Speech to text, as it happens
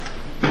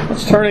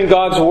Let's turn in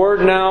God's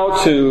Word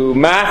now to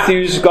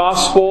Matthew's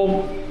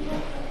Gospel,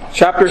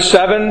 chapter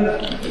 7.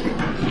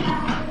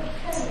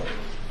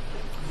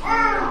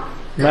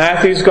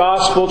 Matthew's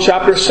Gospel,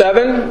 chapter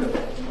 7.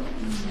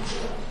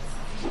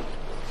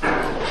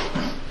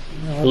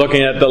 We're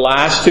looking at the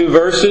last two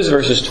verses,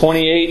 verses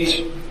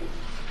 28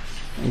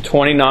 and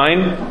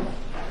 29.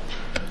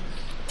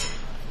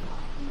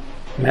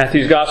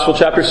 Matthew's Gospel,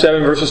 chapter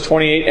 7, verses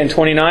 28 and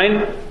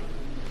 29.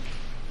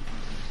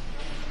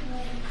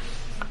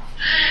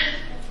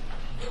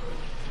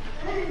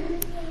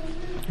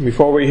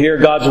 Before we hear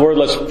God's Word,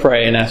 let's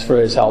pray and ask for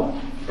His help.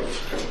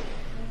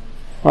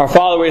 Our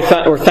Father,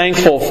 we're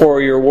thankful for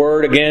Your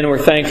Word. Again, we're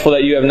thankful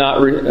that You have not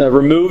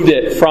removed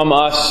it from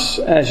us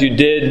as You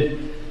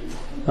did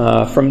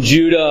from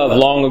Judah of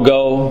long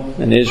ago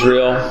and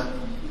Israel.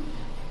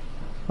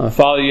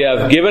 Father, You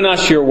have given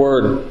us Your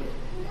Word.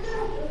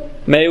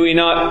 May we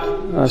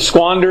not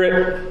squander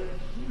it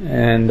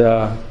and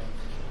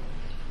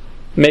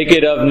make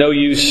it of no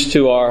use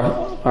to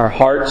our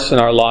hearts and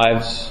our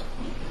lives.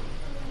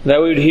 That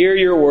we would hear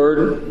Your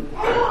Word,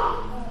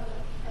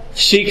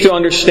 seek to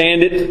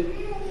understand it.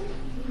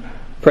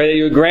 Pray that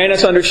You would grant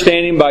us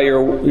understanding by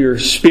Your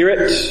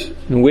Spirit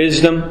and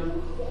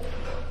wisdom,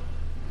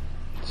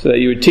 so that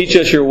You would teach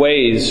us Your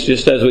ways,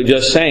 just as we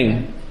just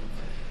sang,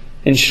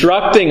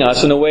 instructing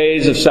us in the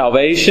ways of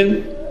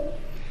salvation.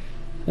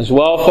 As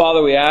well,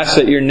 Father, we ask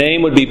that Your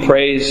name would be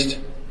praised,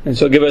 and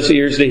so give us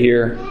ears to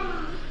hear.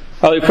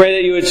 Father, we pray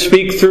that You would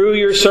speak through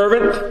Your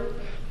servant.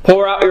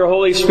 Pour out Your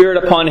Holy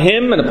Spirit upon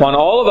him and upon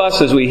all of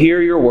us as we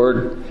hear Your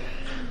Word,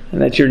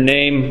 and that Your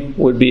name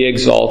would be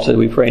exalted.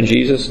 We pray in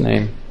Jesus'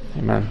 name.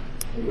 Amen.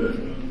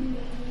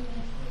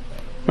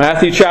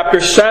 Matthew chapter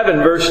 7,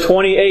 verse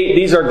 28.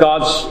 These are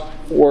God's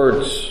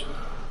words.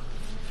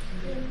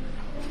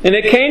 And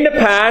it came to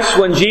pass,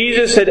 when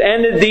Jesus had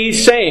ended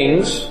these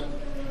sayings,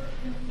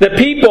 the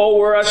people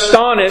were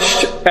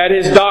astonished at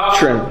His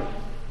doctrine.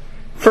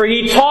 For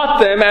He taught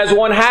them as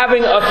one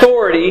having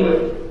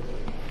authority,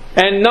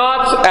 and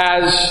not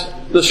as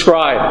the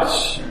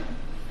scribes.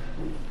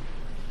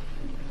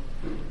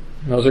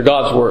 Those are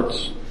God's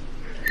words.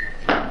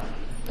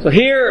 So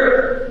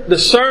here, the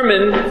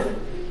sermon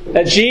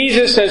that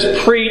Jesus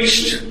has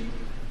preached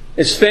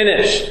is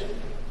finished.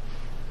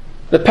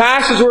 The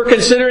passage we're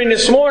considering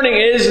this morning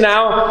is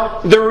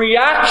now the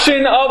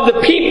reaction of the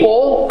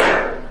people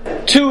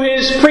to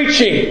His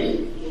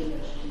preaching.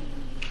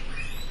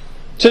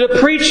 To the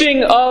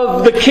preaching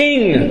of the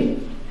King,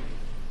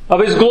 of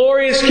His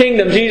glorious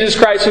kingdom, Jesus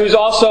Christ, who is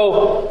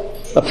also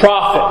a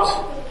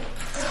prophet.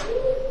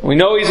 We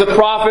know He's a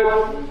prophet.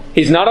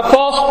 He's not a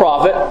false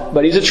prophet,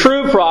 but He's a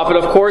true prophet,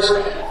 of course,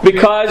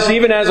 because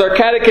even as our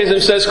catechism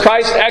says,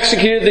 Christ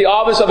executed the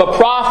office of a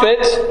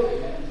prophet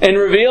in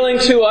revealing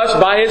to us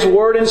by His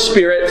Word and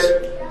Spirit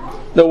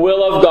the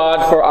will of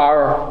God for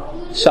our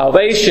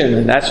salvation.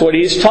 And that's what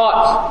He's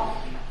taught.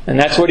 And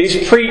that's what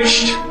He's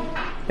preached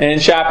in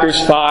chapters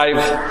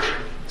 5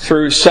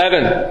 through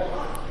 7.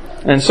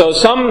 And so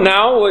some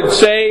now would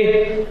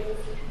say,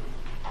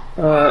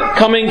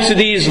 coming to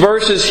these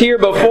verses here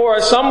before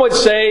us, some would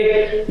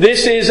say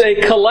this is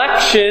a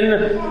collection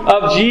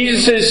of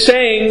Jesus'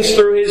 sayings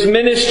through His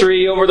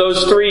ministry over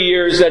those 3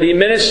 years that He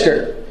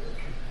ministered.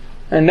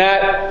 And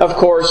that, of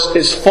course,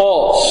 is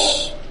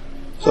false.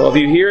 So if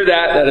you hear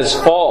that, that is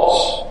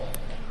false.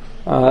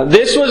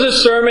 This was a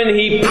sermon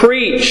He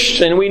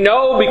preached, and we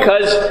know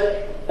because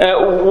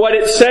what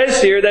it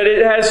says here, that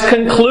it has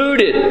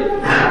concluded.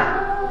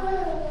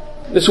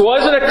 This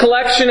wasn't a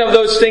collection of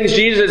those things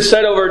Jesus had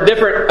said over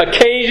different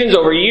occasions,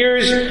 over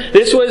years.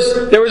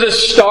 There was a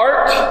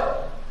start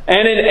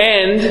and an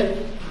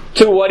end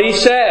to what He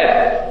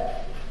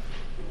said.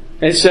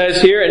 It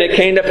says here, and it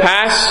came to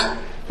pass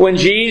when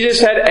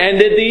Jesus had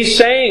ended these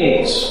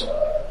sayings.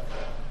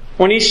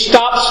 When He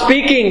stopped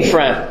speaking,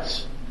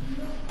 friends.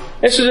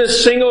 This is a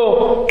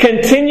single,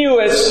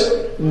 continuous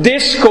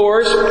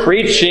discourse,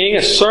 preaching,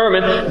 a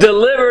sermon,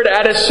 delivered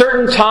at a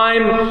certain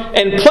time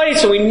and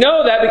place. And we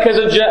know that because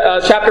of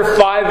chapter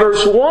 5,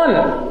 verse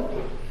 1.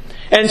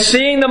 And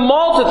seeing the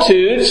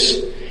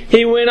multitudes,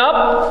 He went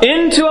up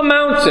into a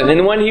mountain.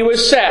 And when He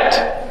was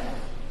set,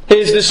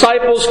 His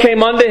disciples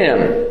came unto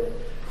Him.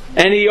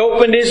 And He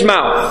opened His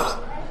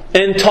mouth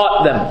and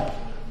taught them,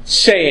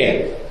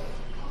 saying.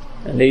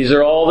 And these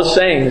are all the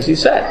sayings He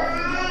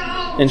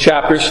said in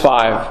chapters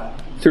 5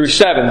 through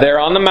 7, there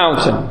on the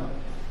mountain,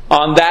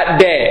 on that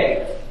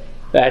day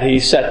that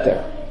He sat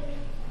there.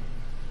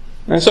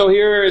 And so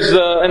here is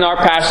in our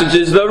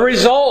passages the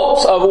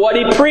result of what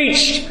He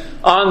preached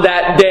on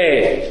that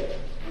day.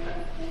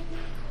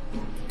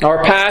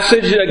 Our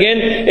passage, again,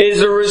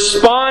 is a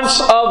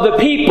response of the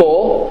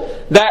people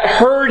that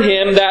heard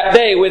Him that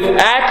day, with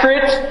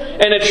accurate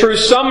and a true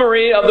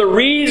summary of the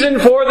reason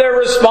for their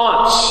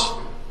response.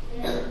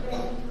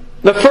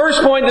 The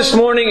first point this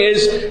morning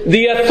is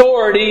the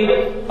authority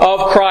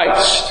of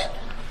Christ.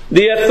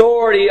 the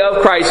authority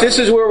of Christ. This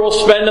is where we'll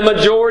spend the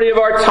majority of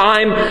our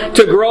time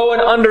to grow in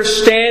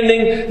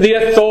understanding the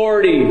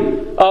authority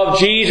of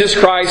Jesus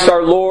Christ,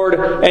 our Lord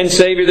and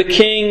Savior, the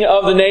King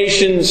of the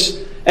nations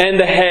and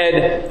the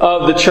head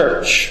of the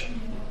church.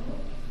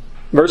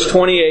 Verse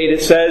 28,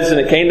 it says, "And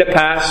it came to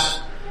pass,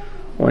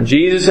 when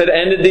Jesus had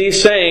ended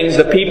these sayings,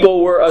 the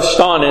people were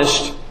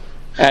astonished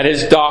at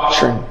His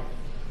doctrine."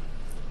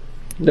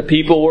 The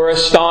people were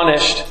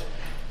astonished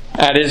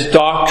at His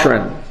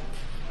doctrine.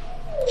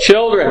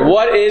 Children,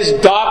 what is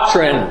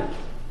doctrine?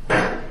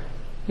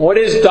 What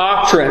is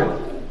doctrine?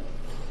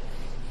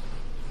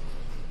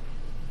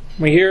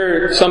 We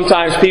hear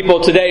sometimes people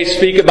today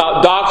speak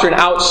about doctrine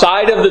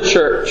outside of the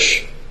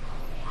church,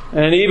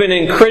 and even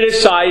in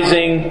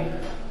criticizing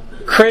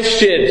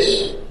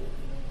Christians.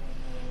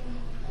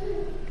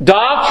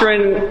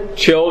 Doctrine,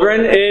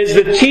 children, is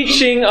the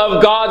teaching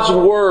of God's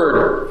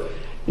Word.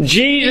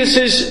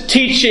 Jesus'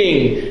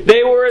 teaching.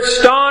 They were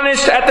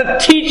astonished at the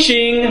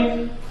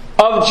teaching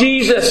of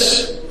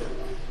Jesus.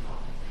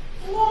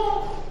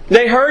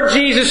 They heard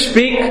Jesus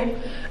speak,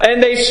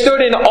 and they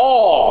stood in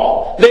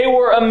awe. They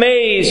were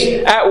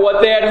amazed at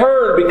what they had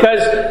heard,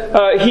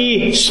 because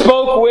He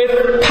spoke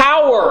with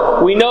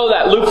power. We know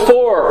that. Luke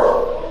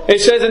 4. It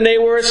says, "And they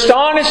were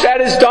astonished at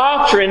His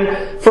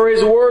doctrine, for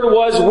His word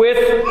was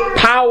with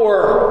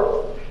power."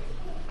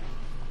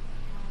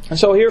 And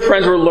so here,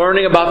 friends, we're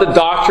learning about the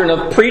doctrine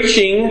of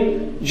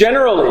preaching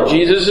generally.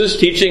 Jesus is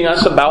teaching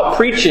us about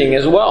preaching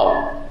as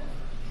well.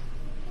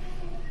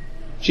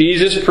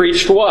 Jesus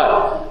preached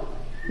what?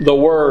 The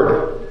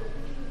Word.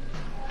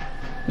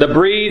 The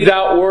breathed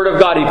out Word of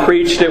God. He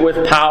preached it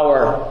with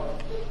power.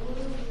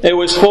 It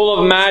was full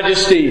of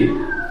majesty,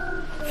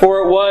 for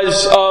it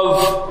was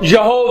of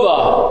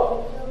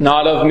Jehovah,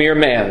 not of mere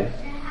man.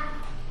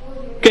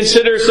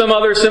 Consider some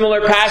other similar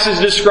passages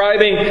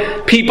describing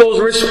people's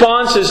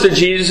responses to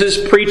Jesus'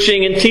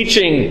 preaching and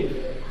teaching.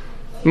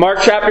 Mark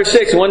chapter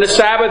 6, "When the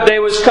Sabbath day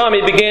was come,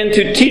 He began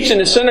to teach in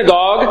the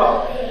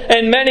synagogue,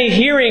 and many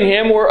hearing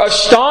Him were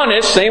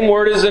astonished," same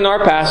word as in our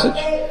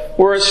passage,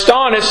 "were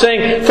astonished,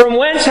 saying, From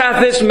whence hath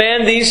this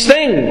man these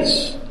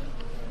things?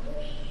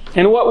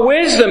 And what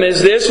wisdom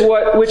is this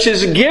which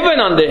is given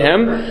unto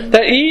Him,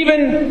 that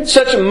even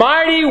such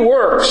mighty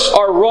works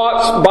are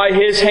wrought by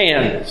His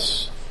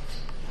hands?"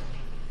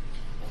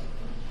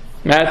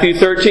 Matthew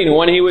 13,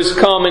 "When He was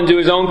come into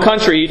His own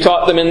country, He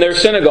taught them in their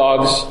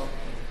synagogues,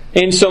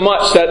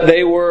 insomuch that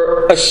they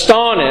were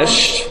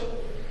astonished,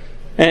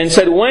 and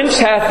said, Whence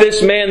hath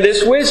this man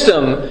this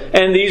wisdom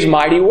and these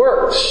mighty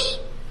works?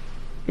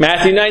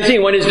 Matthew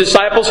 19, "When His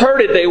disciples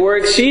heard it, they were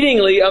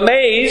exceedingly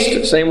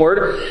amazed," same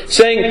word,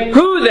 saying,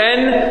 "Who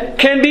then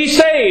can be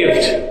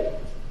saved?"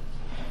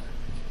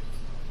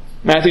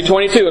 Matthew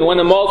 22, "And when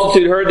the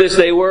multitude heard this,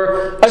 they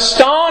were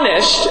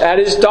astonished at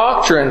His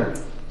doctrine."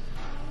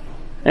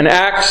 And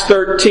Acts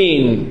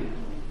 13,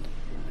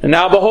 "And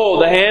now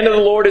behold, the hand of the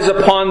Lord is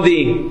upon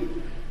thee,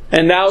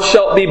 and thou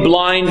shalt be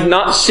blind,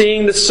 not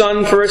seeing the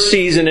sun for a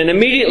season. And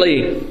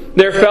immediately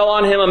there fell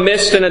on him a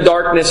mist and a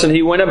darkness, and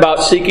he went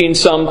about seeking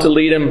some to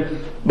lead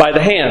him by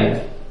the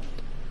hand.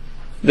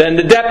 Then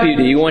the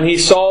deputy, when he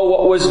saw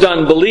what was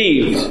done,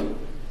 believed,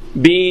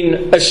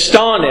 being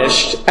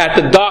astonished at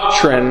the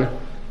doctrine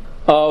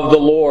of the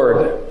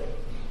Lord."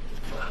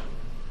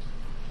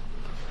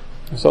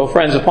 So,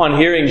 friends, upon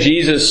hearing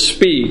Jesus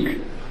speak,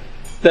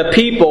 the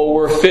people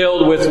were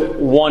filled with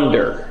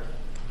wonder.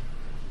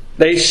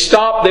 They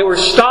were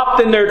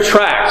stopped in their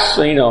tracks,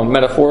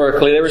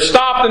 metaphorically. They were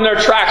stopped in their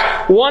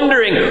tracks,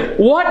 wondering,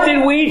 what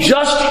did we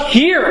just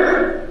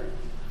hear?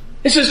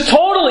 This is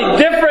totally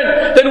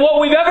different than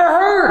what we've ever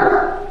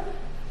heard.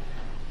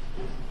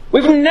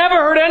 We've never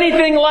heard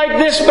anything like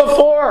this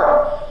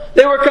before.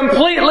 They were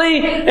completely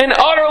and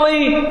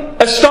utterly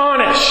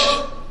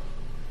astonished.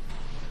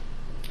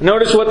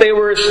 Notice what they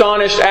were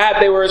astonished at.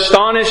 They were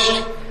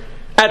astonished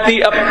at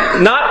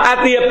not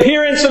at the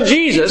appearance of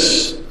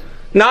Jesus,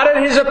 not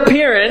at His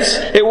appearance.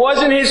 It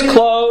wasn't His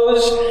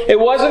clothes. It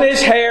wasn't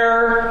His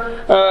hair,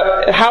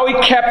 how He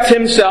kept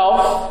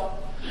Himself.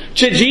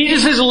 To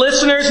Jesus'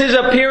 listeners, His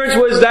appearance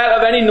was that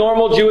of any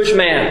normal Jewish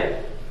man.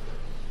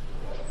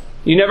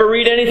 You never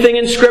read anything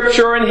in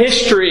Scripture or in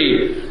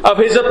history of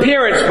His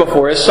appearance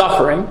before His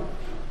suffering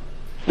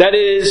that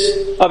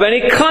is of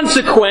any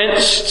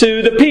consequence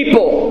to the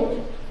people,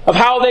 of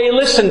how they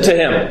listened to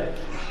Him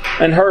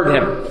and heard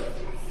Him.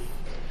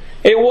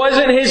 It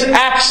wasn't His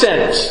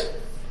accent.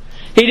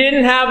 He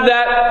didn't have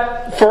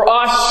that for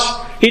us.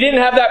 He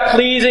didn't have that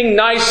pleasing,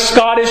 nice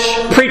Scottish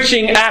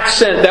preaching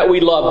accent that we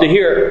love to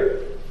hear.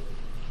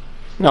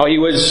 No, He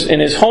was in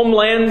His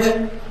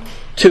homeland.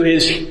 To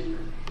His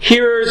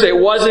hearers, it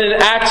wasn't an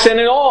accent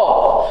at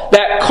all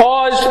that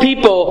caused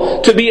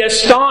people to be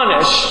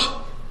astonished.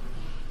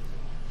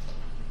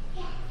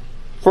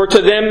 For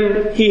to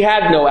them, He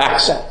had no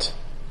accent.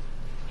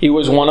 He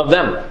was one of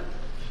them.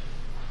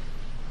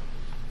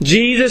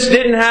 Jesus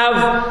didn't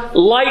have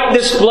light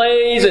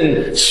displays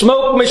and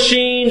smoke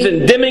machines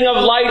and dimming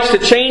of lights to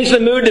change the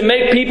mood to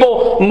make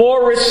people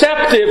more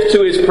receptive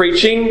to His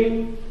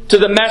preaching, to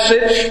the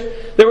message.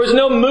 There was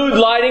no mood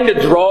lighting to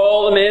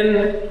draw them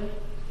in.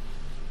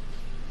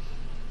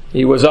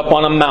 He was up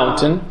on a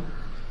mountain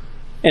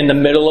in the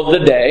middle of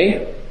the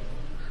day,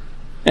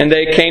 and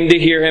they came to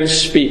hear him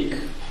speak.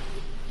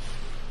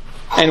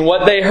 And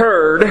what they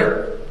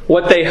heard,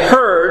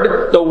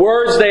 the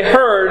words they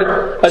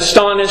heard,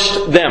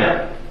 astonished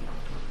them,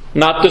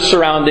 not the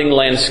surrounding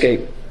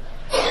landscape.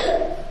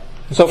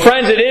 So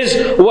friends, it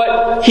is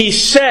what he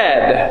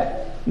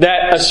said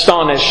that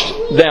astonished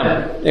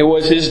them. It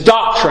was his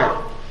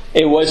doctrine.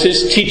 It was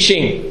his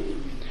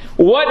teaching.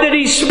 What did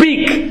he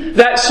speak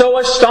that so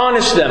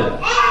astonished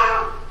them?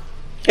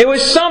 It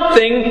was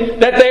something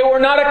that they were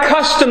not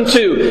accustomed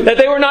to, that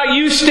they were not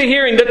used to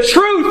hearing. The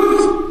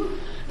truth!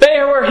 They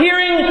were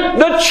hearing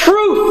the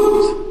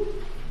truth!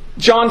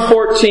 John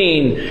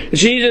 14,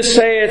 Jesus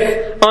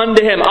saith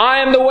unto him, I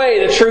am the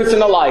way, the truth,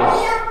 and the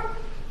life.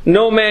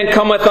 No man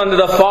cometh unto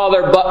the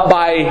Father but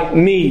by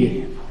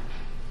me.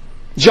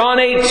 John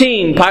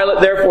 18,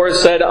 Pilate therefore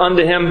said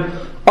unto him,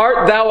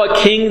 Art thou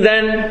a king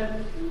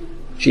then?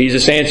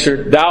 Jesus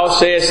answered, Thou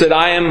sayest that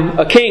I am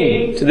a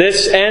king. To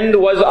this end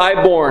was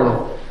I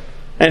born,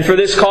 and for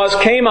this cause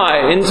came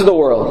I into the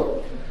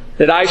world,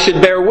 that I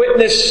should bear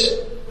witness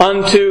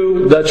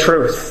unto the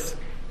truth.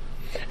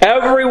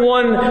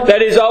 Everyone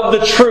that is of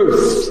the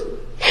truth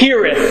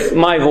heareth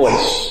my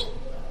voice.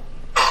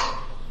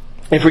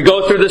 If we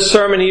go through this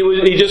sermon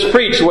he just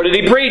preached, what did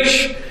he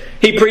preach?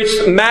 He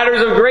preached matters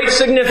of great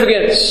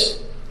significance.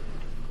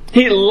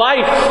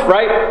 Life,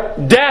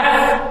 right?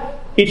 Death,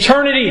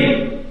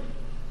 eternity.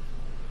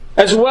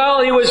 As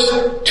well, he was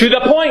to the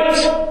point.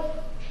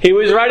 He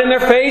was right in their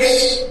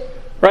face,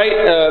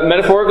 right?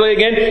 Metaphorically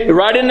again,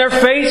 right in their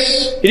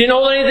face. He didn't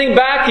hold anything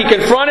back. He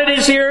confronted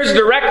his hearers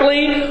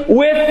directly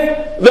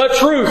with the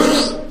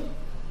truth.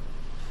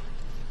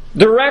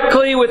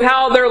 Directly with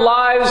how their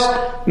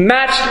lives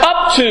matched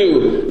up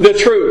to the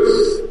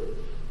truth.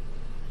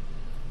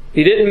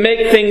 He didn't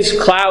make things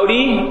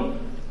cloudy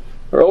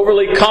or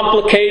overly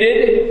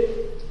complicated.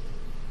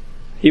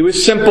 He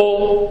was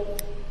simple,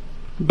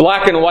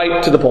 black and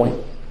white, to the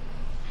point,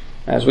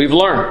 as we've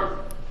learned.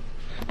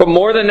 But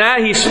more than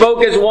that, he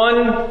spoke as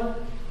one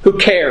who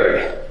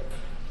cared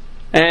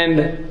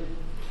and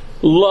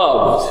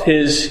loved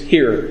his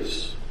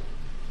hearers.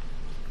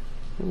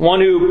 One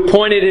who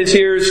pointed his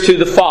hearers to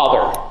the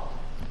Father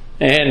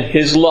and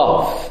his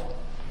love.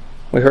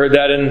 We heard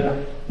that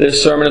in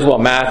this sermon as well,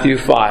 Matthew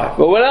 5.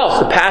 But what else?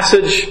 The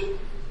passage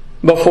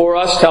before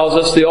us tells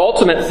us the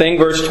ultimate thing,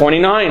 verse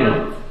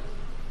 29.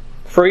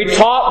 For he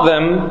taught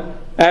them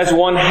as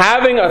one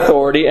having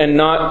authority and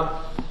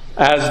not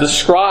as the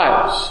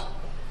scribes.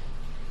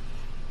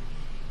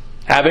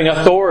 Having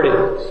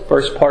authority.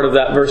 First part of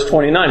that, verse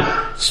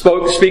 29.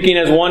 Speaking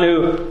as one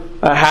who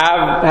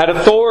had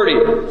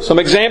authority. Some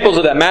examples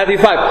of that. Matthew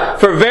 5.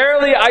 For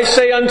verily I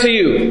say unto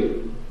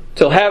you,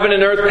 till heaven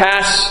and earth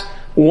pass,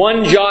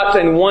 one jot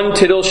and one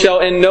tittle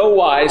shall in no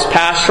wise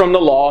pass from the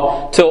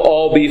law till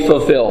all be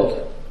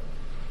fulfilled.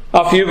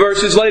 A few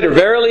verses later.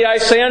 Verily I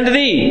say unto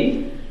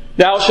thee,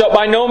 thou shalt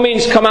by no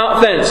means come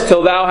out thence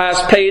till thou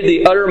hast paid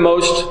the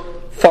uttermost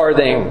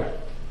farthing.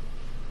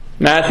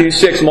 Matthew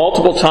 6,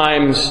 multiple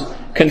times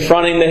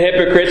confronting the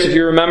hypocrites, if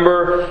you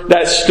remember,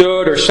 that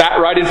stood or sat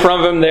right in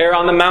front of him there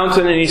on the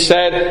mountain, and he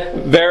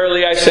said,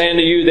 Verily I say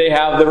unto you, they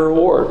have the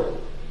reward.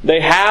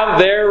 They have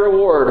their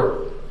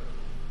reward.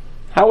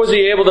 How was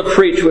he able to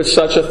preach with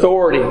such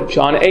authority?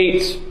 John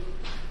 8,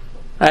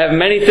 I have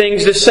many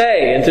things to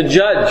say and to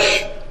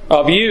judge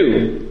of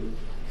you,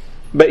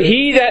 but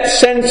he that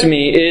sent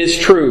me is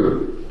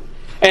true,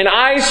 and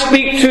I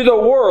speak to the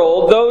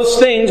world those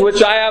things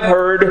which I have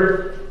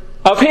heard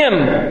of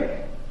him.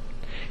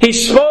 He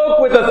spoke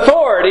with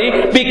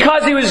authority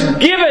because he was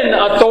given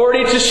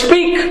authority to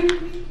speak.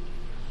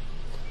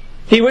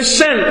 He was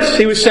sent.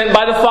 He was sent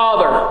by the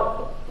Father.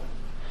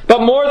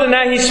 But more than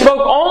that, he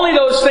spoke only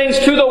those things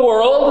to the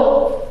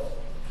world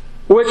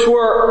which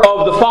were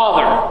of the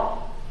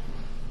Father.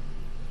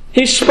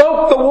 He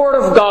spoke the Word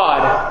of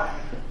God.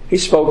 He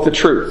spoke the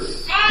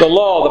truth. The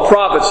law, the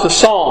prophets, the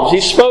Psalms.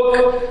 He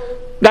spoke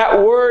that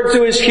Word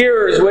to his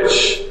hearers,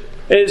 which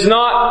is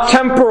not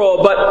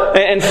temporal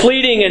and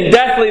fleeting and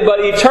deathly, but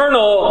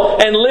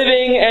eternal and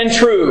living and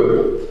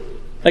true.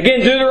 Again,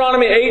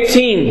 Deuteronomy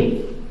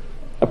 18,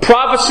 a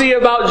prophecy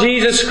about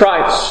Jesus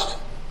Christ,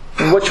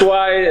 in which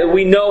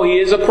we know he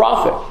is a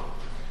prophet.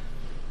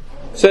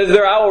 It says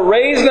there, I will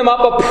raise them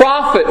up a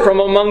prophet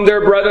from among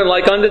their brethren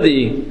like unto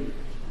thee,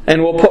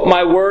 and will put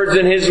my words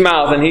in his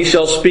mouth, and he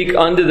shall speak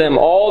unto them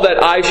all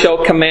that I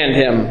shall command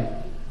him.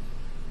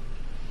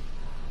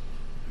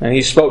 And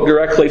he spoke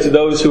directly to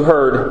those who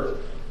heard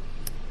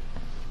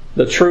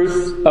the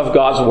truth of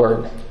God's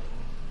Word.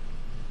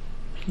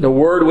 The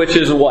Word which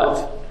is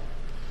what?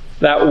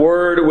 That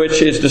Word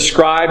which is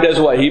described as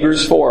what?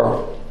 Hebrews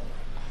 4.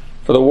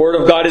 For the Word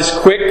of God is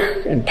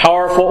quick and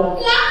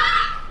powerful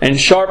and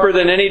sharper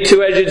than any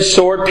two-edged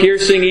sword,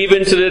 piercing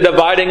even to the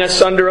dividing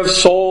asunder of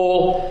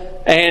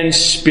soul and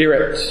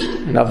spirit,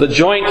 and of the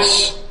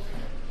joints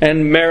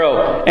and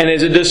marrow, and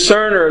is a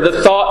discerner of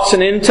the thoughts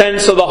and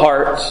intents of the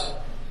heart.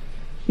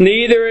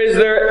 Neither is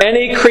there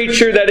any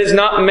creature that is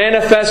not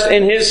manifest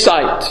in His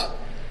sight.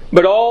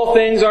 But all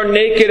things are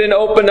naked and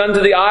opened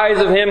unto the eyes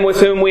of Him with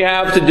whom we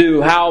have to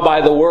do. How?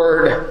 By the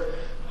Word.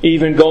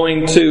 Even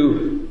going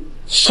to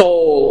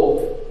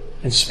soul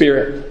and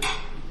spirit.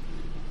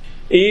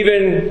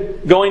 Even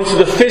going to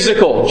the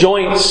physical,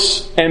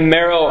 joints and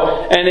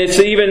marrow. And it's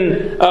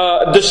even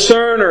a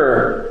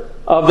discerner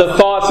of the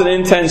thoughts and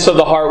intents of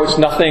the heart, which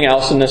nothing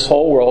else in this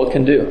whole world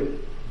can do.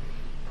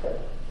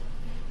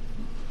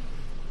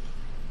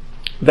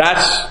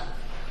 That's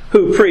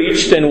who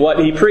preached and what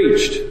He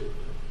preached.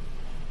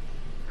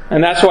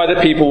 And that's why the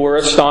people were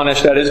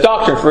astonished at His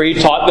doctrine, for He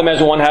taught them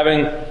as one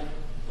having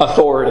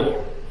authority.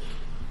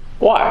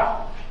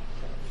 Why?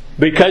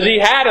 Because He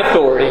had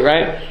authority,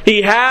 right?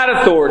 He had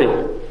authority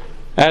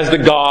as the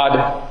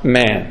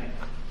God-man.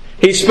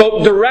 He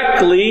spoke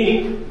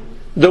directly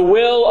the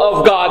will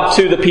of God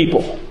to the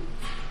people.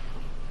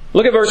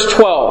 Look at verse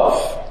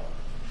 12.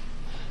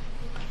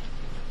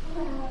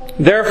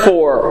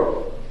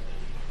 Therefore,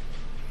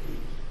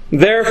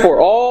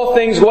 all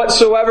things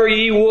whatsoever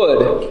ye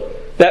would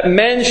that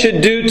men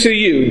should do to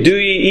you, do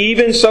ye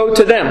even so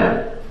to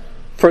them.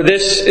 For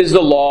this is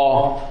the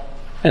law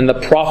and the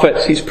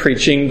prophets. He's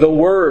preaching the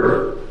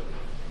Word.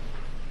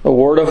 The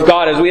Word of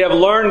God. As we have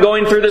learned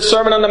going through the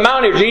Sermon on the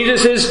Mount here,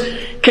 Jesus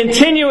is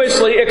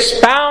continuously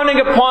expounding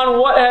upon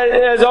what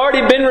has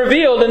already been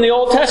revealed in the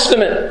Old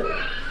Testament.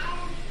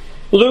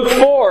 Luke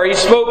 4, He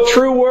spoke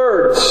true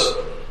words,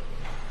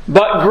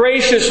 but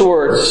gracious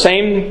words,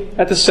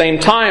 at the same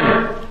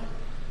time.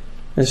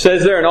 It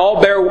says there, and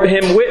all bare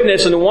Him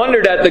witness and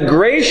wondered at the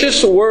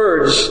gracious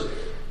words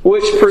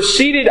which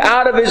proceeded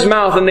out of His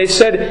mouth. And they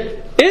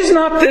said, is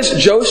not this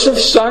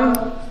Joseph's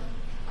son?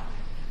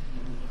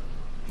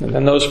 And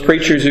then those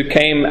preachers who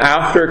came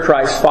after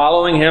Christ,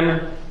 following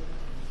Him,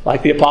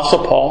 like the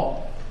Apostle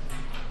Paul.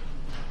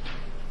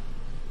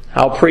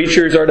 How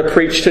preachers are to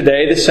preach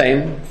today, the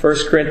same. 1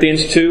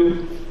 Corinthians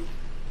 2.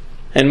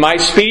 And my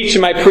speech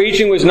and my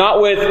preaching was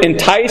not with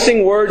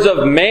enticing words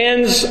of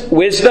man's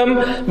wisdom,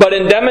 but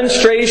in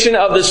demonstration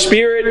of the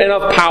Spirit and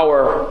of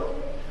power,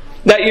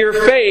 that your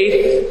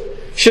faith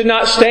should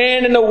not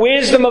stand in the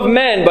wisdom of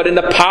men, but in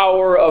the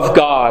power of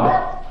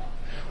God.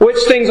 Which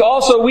things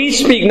also we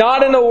speak,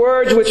 not in the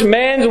words which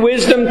man's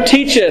wisdom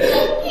teacheth,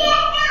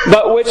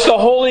 but which the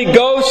Holy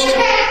Ghost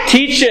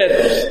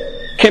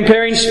teacheth,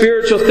 comparing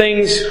spiritual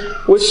things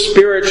with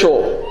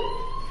spiritual.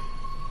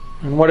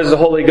 And what does the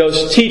Holy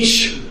Ghost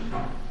teach?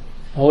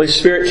 The Holy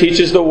Spirit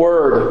teaches the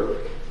Word.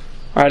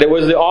 It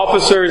was the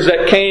officers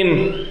that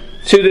came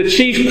to the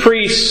chief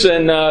priests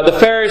and the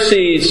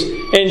Pharisees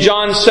in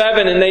John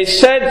 7, and they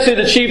said to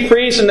the chief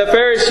priests and the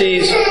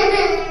Pharisees,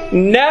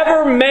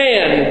 never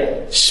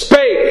man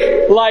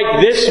spake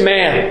like this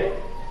man.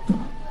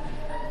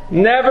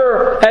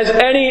 Never has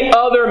any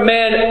other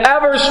man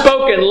ever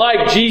spoken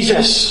like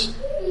Jesus.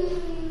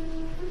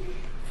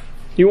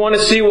 You want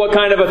to see what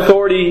kind of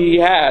authority He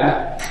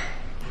had?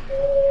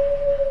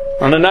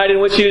 On the night in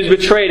which He was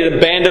betrayed,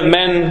 a band of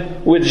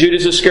men with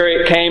Judas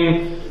Iscariot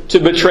came to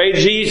betray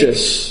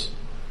Jesus.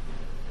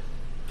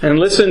 And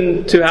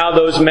listen to how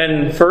those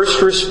men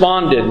first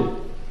responded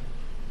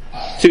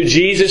to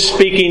Jesus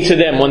speaking to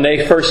them when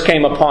they first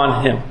came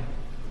upon Him.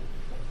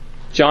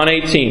 John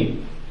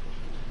 18.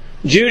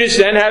 Judas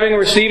then, having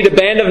received a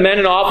band of men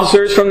and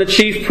officers from the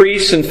chief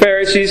priests and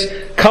Pharisees,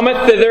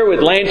 cometh thither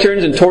with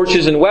lanterns and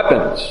torches and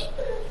weapons.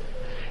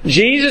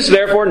 Jesus,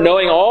 therefore,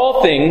 knowing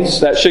all things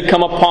that should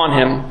come upon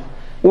Him,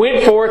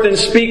 went forth and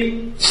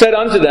said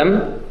unto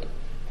them,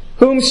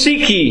 whom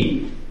seek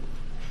ye?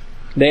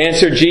 They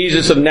answered,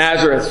 Jesus of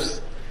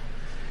Nazareth.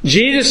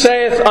 Jesus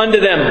saith unto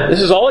them, this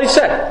is all He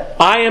said,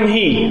 I am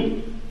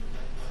He.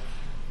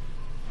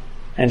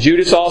 And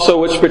Judas also,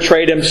 which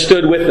betrayed Him,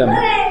 stood with them.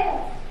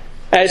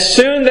 As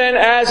soon then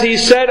as He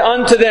said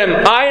unto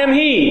them, I am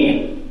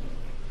He,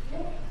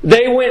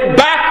 they went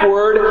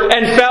backward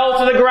and fell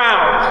to the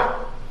ground.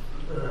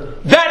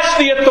 That's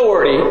the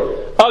authority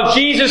of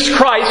Jesus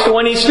Christ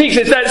when He speaks.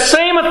 It's that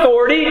same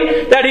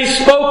authority that He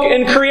spoke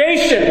in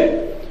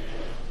creation.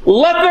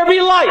 Let there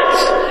be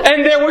light,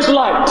 and there was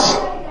light.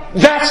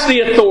 That's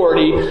the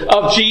authority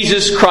of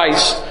Jesus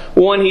Christ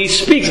when He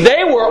speaks.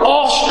 They were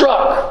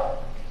awestruck.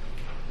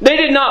 They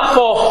did not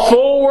fall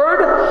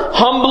forward,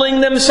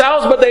 humbling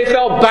themselves, but they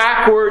fell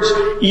backwards,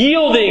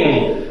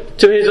 yielding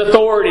to His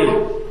authority,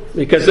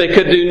 because they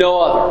could do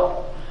no other.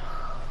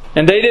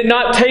 And they did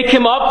not take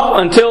Him up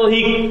until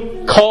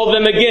He called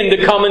them again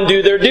to come and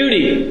do their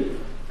duty.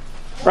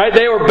 Right?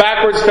 They were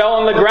backwards, fell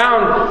on the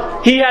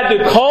ground. He had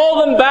to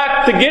call them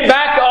back to get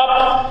back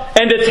up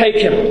and to take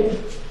Him.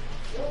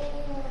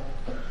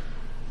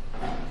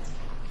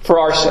 For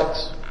our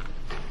sakes.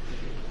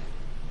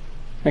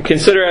 And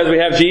consider, as we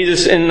have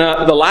Jesus in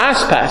the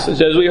last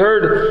passage, as we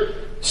heard,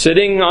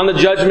 sitting on the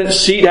judgment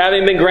seat,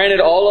 having been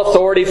granted all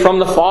authority from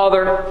the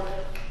Father.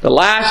 The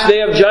last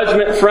day of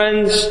judgment,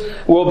 friends,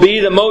 will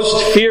be the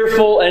most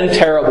fearful and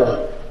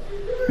terrible.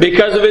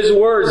 Because of His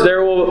words,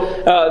 there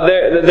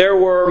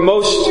were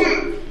most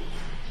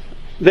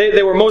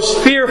They were most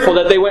fearful,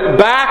 that they went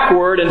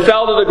backward and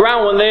fell to the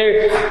ground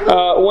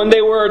when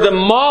they were the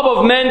mob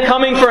of men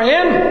coming for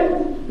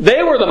him.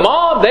 They were the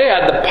mob. They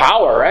had the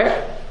power,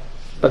 right?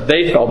 But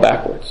they fell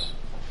backwards.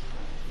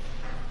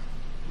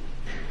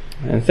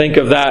 And think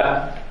of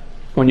that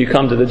when you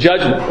come to the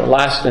judgment,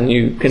 and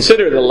you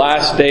consider the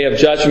last day of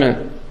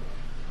judgment.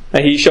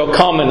 That He shall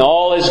come in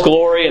all His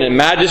glory and in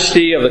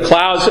majesty of the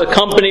clouds,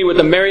 accompanied with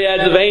the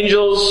myriads of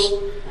angels,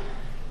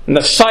 and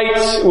the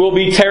sight will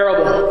be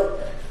terrible.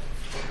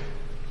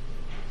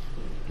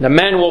 The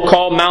men will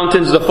call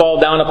mountains to fall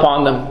down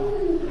upon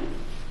them,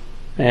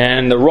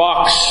 and the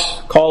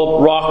rocks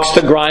call rocks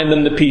to grind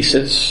them to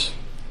pieces.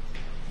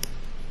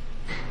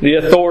 The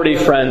authority,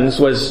 friends,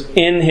 was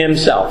in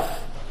Himself.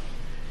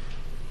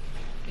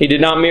 He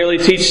did not merely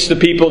teach the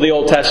people the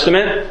Old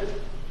Testament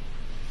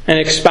and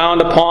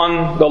expound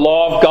upon the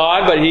law of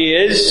God, but He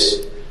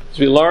is, as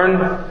we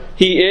learn,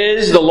 He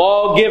is the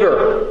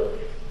lawgiver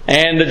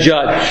and the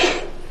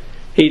judge.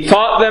 He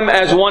taught them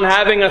as one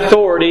having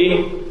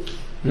authority.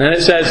 And then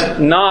it says,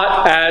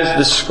 not as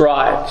the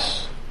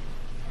scribes.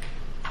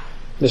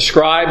 The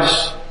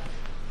scribes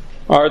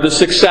are the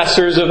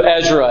successors of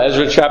Ezra.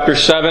 Ezra chapter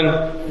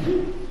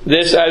 7.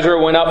 This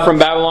Ezra went up from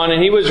Babylon,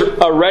 and he was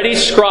a ready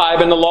scribe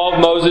in the law of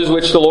Moses,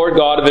 which the Lord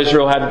God of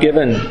Israel had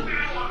given.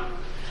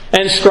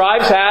 And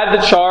scribes had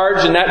the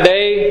charge in that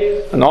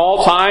day and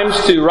all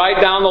times to write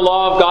down the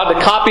law of God,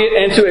 to copy it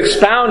and to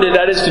expound it,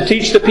 that is, to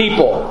teach the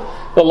people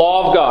the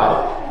law of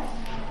God.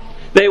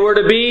 They were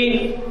to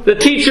be the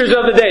teachers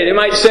of the day. They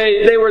might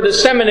say they were the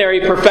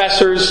seminary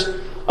professors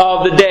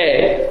of the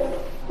day.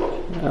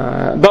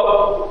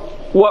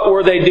 But what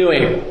were they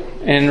doing?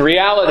 In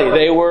reality,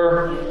 they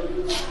were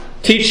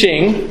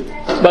teaching,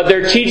 but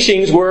their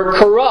teachings were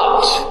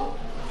corrupt.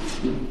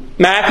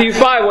 Matthew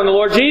 5, when the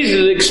Lord Jesus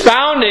is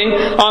expounding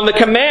on the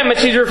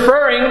commandments, He's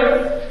referring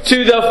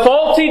to the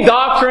faulty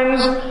doctrines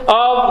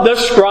of the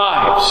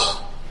scribes.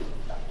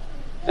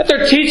 That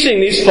they're teaching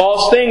these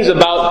false things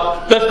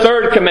about the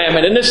third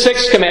commandment, and the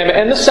sixth commandment,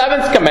 and the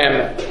seventh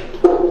commandment.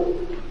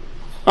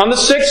 On the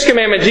sixth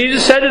commandment,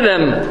 Jesus said to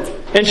them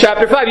in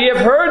chapter 5, "Ye have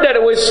heard that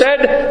it was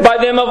said by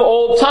them of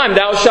old time,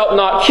 Thou shalt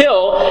not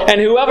kill, and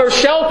whoever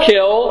shall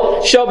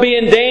kill shall be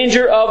in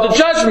danger of the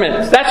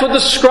judgment." That's what the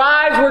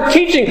scribes were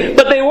teaching.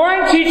 But they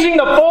weren't teaching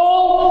the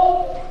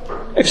full,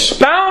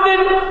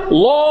 expounded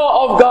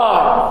law of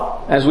God,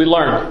 as we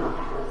learned.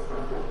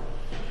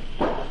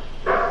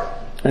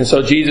 And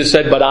so Jesus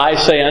said, "But I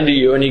say unto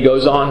you," and He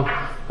goes on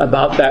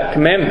about that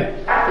commandment.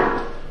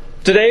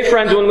 Today,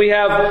 friends, when we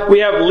have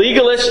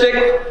legalistic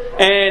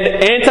and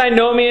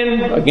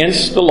antinomian,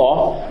 against the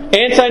law,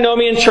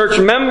 antinomian church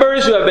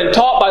members who have been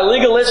taught by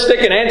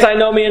legalistic and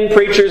antinomian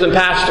preachers and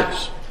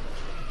pastors.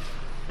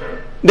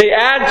 They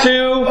add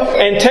to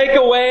and take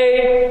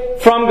away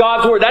from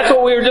God's Word. That's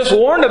what we were just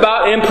warned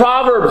about in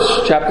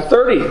Proverbs chapter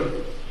 30.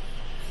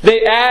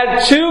 They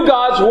add to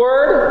God's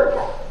Word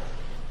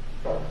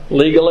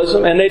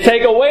legalism, and they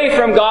take away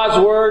from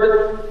God's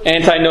Word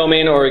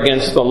antinomian or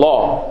against the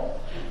law.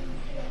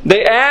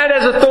 They add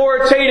as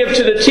authoritative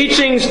to the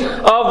teachings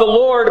of the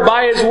Lord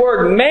by His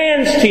Word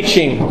man's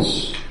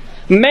teachings,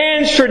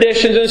 man's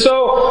traditions. And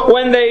so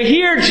when they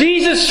hear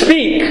Jesus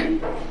speak,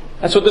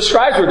 that's what the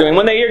scribes were doing.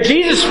 When they hear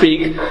Jesus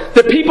speak,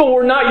 the people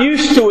were not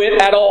used to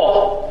it at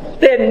all.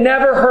 They had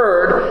never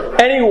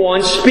heard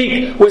anyone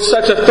speak with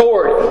such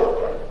authority.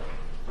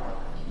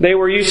 They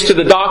were used to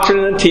the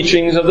doctrine and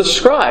teachings of the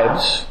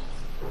scribes.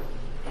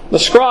 The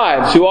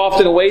scribes who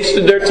often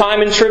wasted their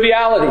time in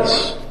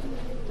trivialities.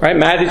 Right?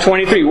 Matthew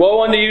 23.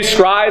 "Woe unto you,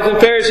 scribes and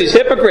Pharisees,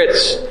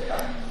 hypocrites!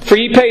 For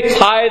ye pay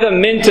tithe of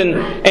mint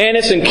and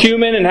anise and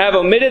cumin, and have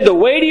omitted the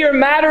weightier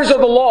matters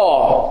of the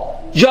law,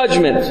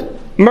 judgment,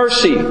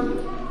 mercy,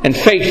 and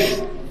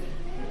faith.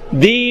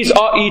 These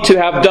ought ye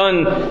to have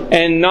done,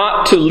 and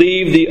not to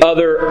leave the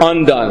other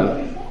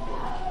undone."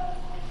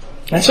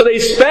 And so they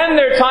spend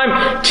their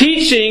time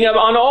teaching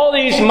on all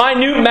these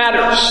minute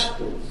matters.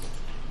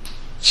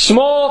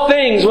 Small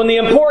things, when the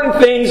important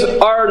things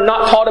are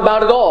not taught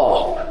about at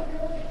all.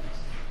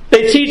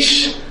 They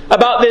teach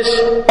about this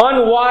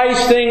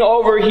unwise thing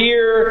over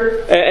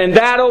here and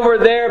that over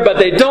there, but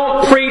they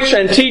don't preach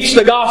and teach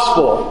the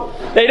gospel.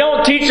 They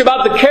don't teach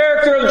about the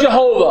character of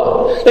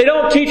Jehovah. They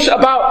don't teach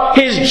about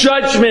His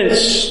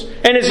judgments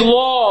and His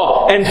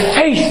law and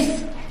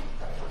faith.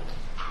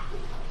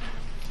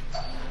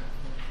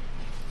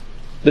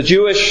 The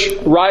Jewish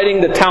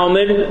writing, the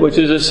Talmud, which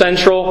is a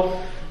central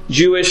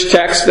Jewish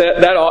text,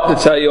 that ought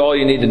to tell you all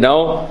you need to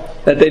know.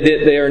 That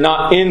they are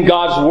not in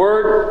God's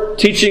Word,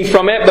 teaching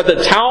from it, but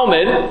the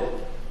Talmud,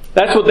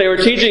 that's what they were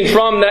teaching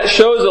from. That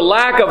shows a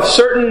lack of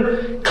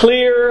certain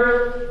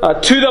clear,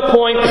 to the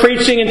point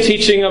preaching and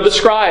teaching of the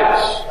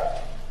scribes.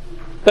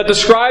 That the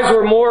scribes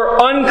were more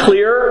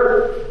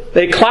unclear.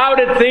 They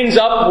clouded things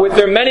up with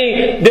their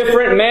many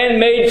different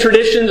man-made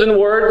traditions and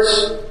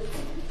words.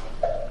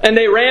 And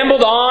they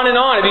rambled on and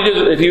on.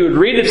 If you would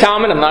read the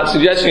Talmud, I'm not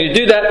suggesting you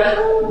do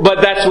that,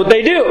 but that's what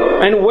they do.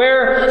 And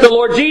where the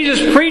Lord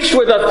Jesus preached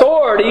with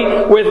authority,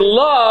 with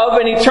love,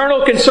 and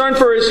eternal concern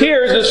for His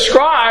hearers, the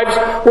scribes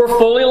were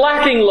fully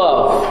lacking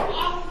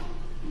love.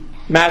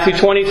 Matthew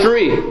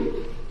 23.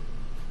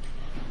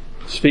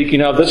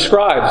 Speaking of the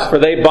scribes, for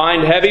they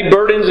bind heavy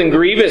burdens and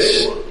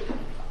grievous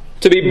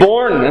to be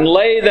borne and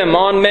lay them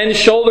on men's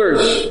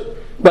shoulders,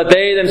 but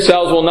they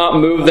themselves will not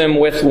move them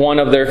with one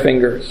of their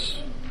fingers.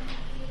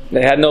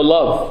 They had no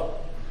love.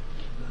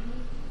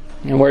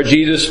 And where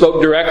Jesus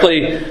spoke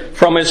directly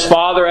from His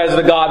Father as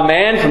the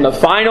God-man, from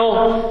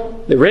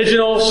the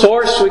original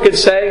source, we could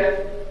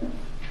say,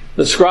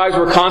 the scribes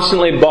were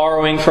constantly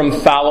borrowing from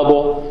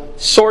fallible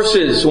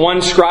sources.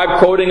 One scribe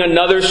quoting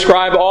another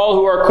scribe, all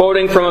who are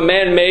quoting from a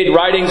man-made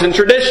writings and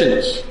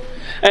traditions.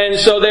 And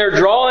so they're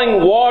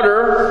drawing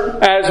water,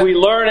 as we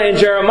learn in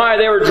Jeremiah,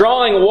 they were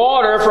drawing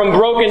water from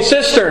broken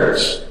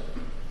cisterns.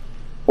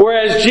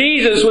 Whereas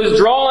Jesus was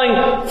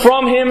drawing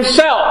from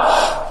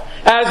Himself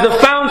as the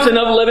fountain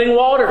of living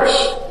waters.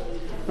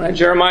 Right?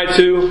 Jeremiah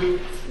 2,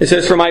 it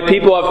says, for my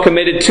people have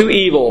committed two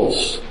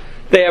evils.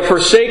 They have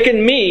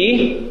forsaken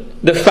me,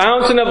 the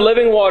fountain of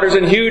living waters,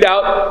 and hewed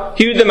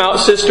them out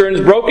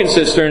cisterns, broken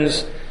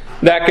cisterns,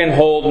 that can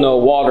hold no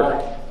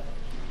water.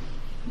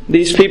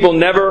 These people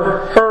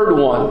never heard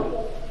one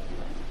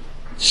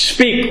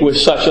speak with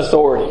such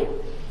authority.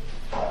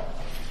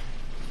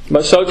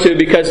 But so too,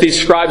 because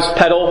these scribes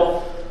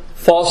peddle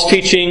false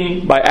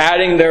teaching by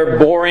adding their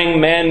boring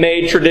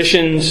man-made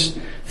traditions,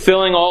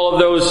 filling all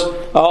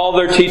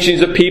their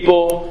teachings of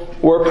people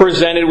were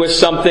presented with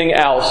something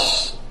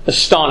else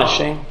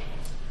astonishing.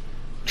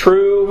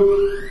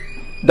 True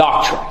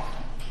doctrine.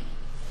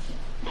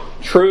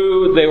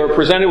 They were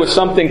presented with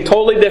something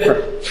totally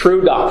different.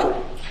 True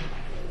doctrine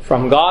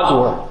from God's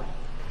Word.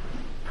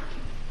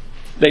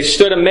 They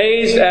stood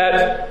amazed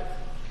at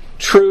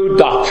true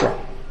doctrine.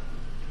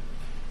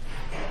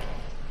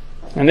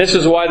 And this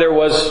is why there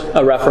was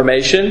a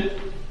Reformation.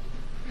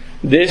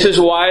 This is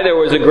why there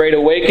was a great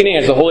awakening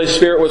as the Holy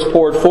Spirit was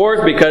poured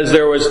forth, because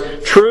there was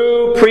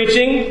true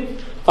preaching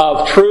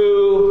of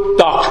true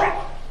doctrine.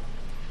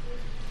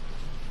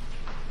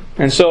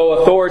 And so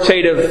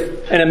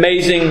authoritative and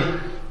amazing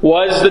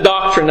was the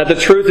doctrine that the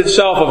truth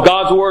itself of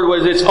God's Word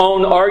was its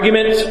own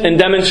argument and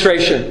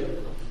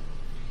demonstration.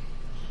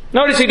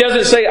 Notice He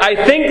doesn't say,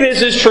 I think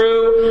this is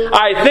true,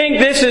 I think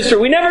this is true.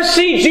 We never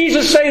see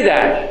Jesus say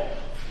that.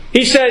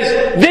 He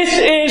says,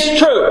 this is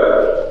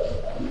true.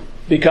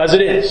 Because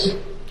it is.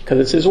 Because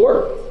it's His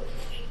Word.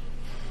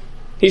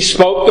 He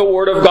spoke the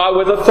Word of God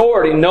with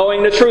authority,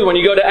 knowing the truth. When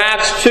you go to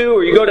Acts 2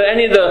 or you go to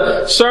any of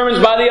the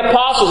sermons by the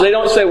apostles, they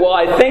don't say, well,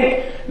 I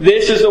think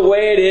this is the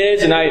way it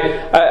is, and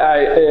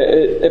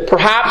it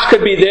perhaps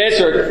could be this,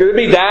 or it could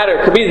be that, or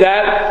it could be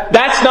that.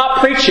 That's not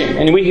preaching.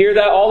 And we hear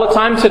that all the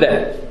time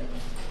today.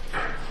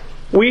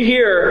 We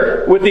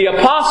hear with the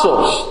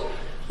apostles,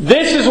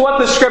 this is what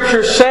the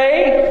Scriptures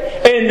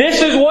say, and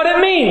this is what it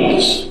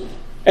means.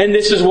 And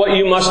this is what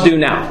you must do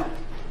now.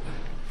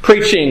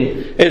 Preaching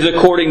is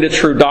according to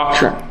true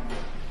doctrine.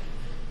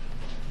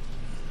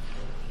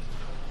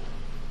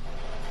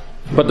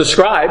 But the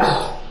scribes,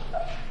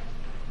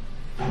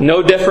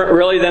 no different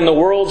really than the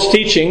world's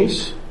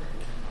teachings,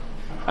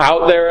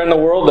 out there in the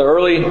world, the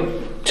early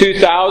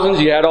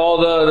 2000s, you had all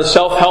the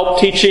self-help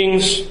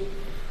teachings,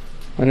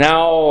 and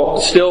now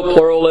still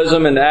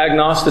pluralism and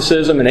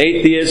agnosticism and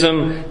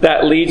atheism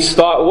that leads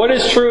thought. What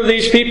is true of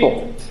these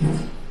people?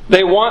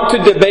 They want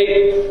to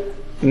debate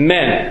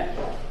men.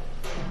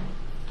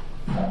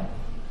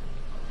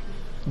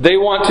 They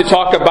want to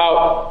talk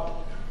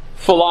about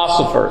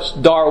philosophers,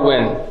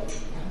 Darwin,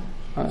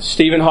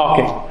 Stephen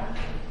Hawking,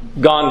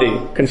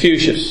 Gandhi,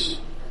 Confucius,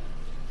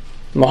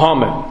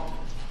 Muhammad.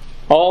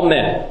 All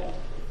men,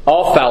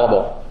 all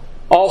fallible,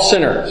 all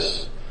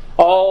sinners,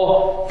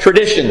 all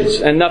traditions,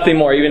 and nothing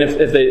more, even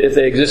if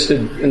they existed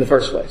in the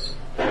first place.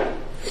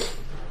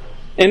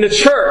 In the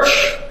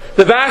church,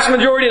 the vast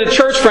majority of the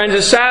church, friends,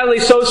 is sadly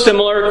so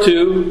similar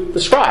to the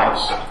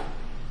scribes.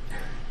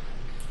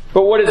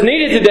 But what is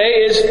needed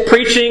today is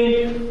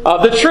preaching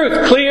of the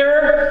truth.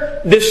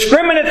 Clear,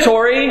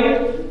 discriminatory,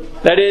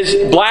 that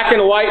is black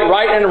and white,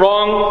 right and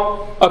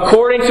wrong,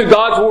 according to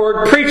God's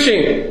Word,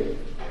 preaching.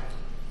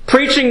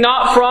 Preaching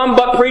not from,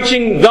 but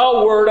preaching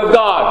the Word of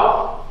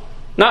God.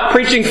 Not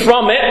preaching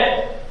from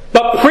it,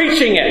 but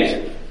preaching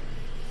it.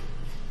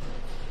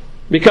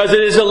 Because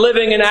it is a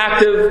living and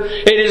active,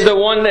 it is the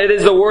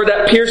Word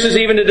that pierces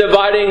even the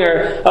dividing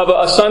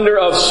asunder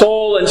of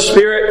soul and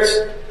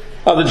spirit,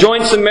 of the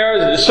joints and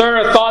marrows, the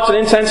discerner of thoughts and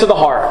intents of the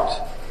heart.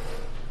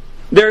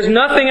 There's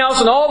nothing else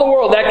in all the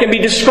world that can be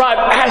described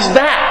as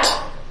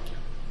that.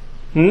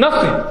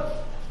 Nothing.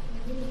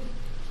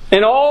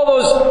 And all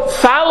those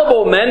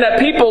fallible men that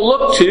people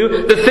look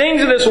to, the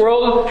things of this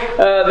world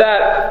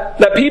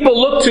that people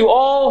look to,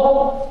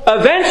 all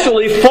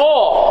eventually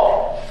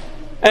fall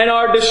and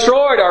are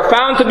destroyed, are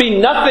found to be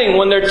nothing.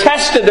 When they're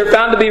tested, they're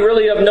found to be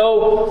really of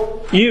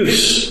no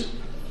use.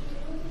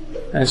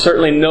 And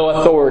certainly no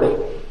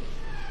authority.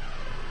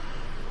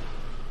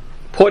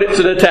 put it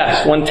to the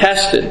test, when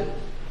tested,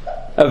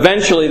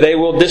 eventually they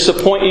will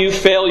disappoint you,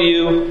 fail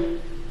you,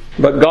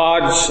 but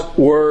God's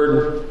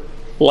Word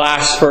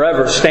lasts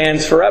forever,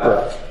 stands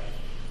forever.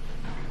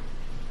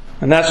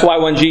 And that's why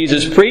when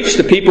Jesus preached,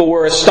 the people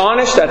were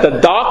astonished at the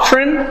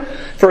doctrine,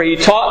 for He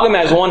taught them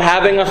as one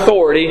having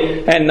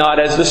authority and not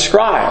as the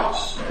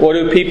scribes. What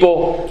do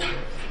people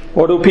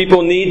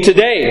need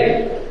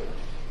today?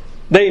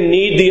 They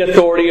need the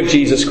authority of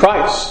Jesus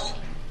Christ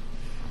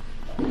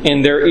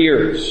in their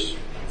ears,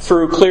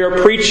 through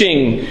clear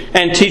preaching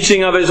and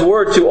teaching of His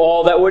Word to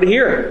all that would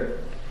hear.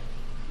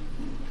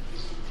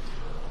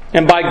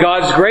 And by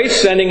God's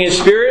grace, sending His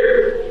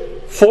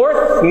Spirit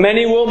forth,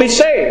 many will be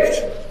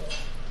saved.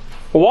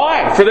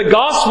 Why? For the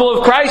gospel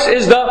of Christ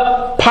is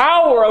the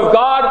power of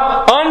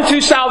God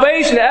unto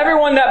salvation to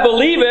everyone that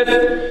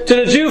believeth, to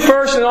the Jew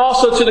first and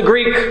also to the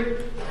Greek,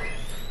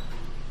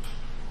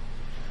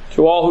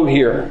 to all who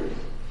hear.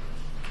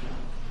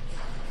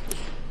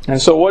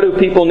 And so what do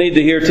people need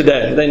to hear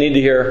today? They need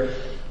to hear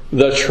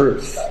the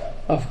truth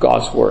of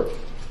God's Word.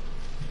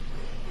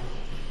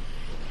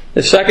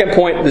 The second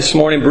point this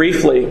morning,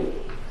 briefly,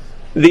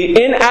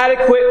 the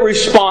inadequate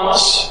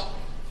response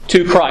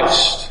to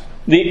Christ.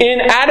 The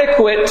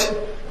inadequate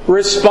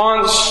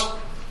response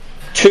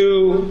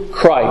to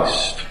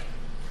Christ.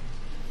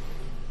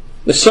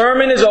 The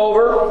sermon is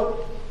over.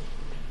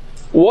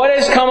 What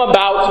has come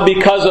about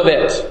because of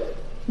it?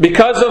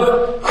 Because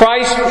of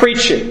Christ's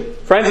preaching.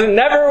 Friends,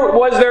 never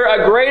was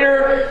there a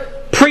greater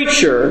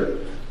preacher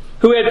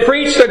who had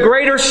preached a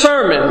greater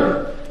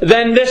sermon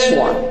than this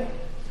one.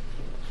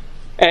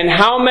 And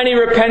how many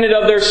repented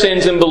of their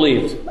sins and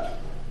believed?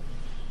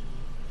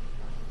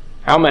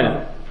 How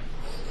many?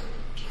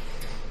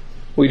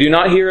 We do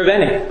not hear of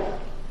any.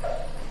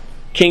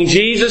 King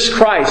Jesus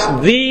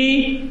Christ,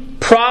 the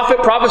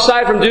prophet,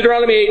 prophesied from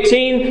Deuteronomy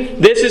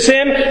 18, this is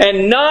Him,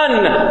 and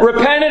none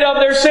repented of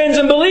their sins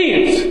and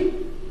believed.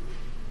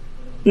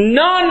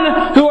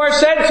 None who are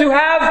said to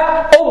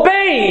have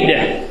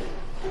obeyed,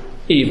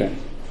 even.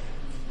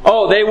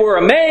 Oh, they were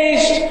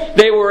amazed,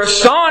 they were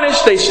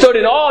astonished, they stood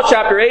in awe,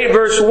 chapter 8,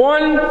 verse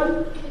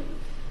 1.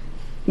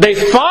 They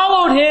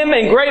followed Him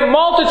in great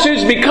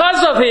multitudes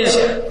because of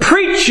His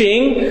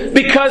preaching,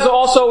 because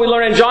also we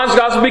learn in John's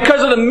Gospel,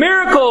 because of the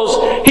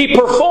miracles He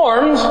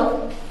performed.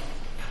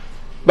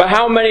 But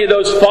how many of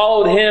those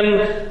followed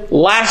Him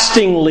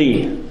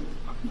lastingly?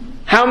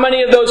 How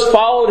many of those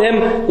followed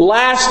Him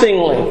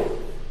lastingly?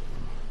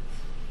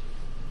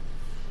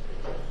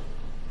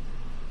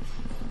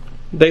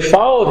 They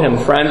followed Him,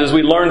 friends, as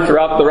we learn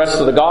throughout the rest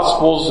of the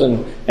Gospels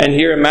and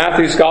here in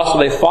Matthew's Gospel.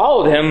 They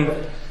followed Him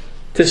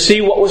to see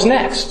what was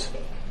next.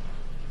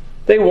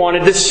 They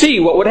wanted to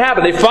see what would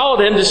happen. They followed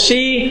Him to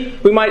see,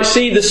 we might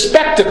see the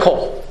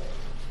spectacle.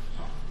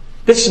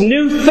 This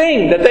new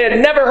thing that they had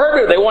never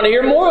heard of. They want to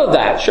hear more of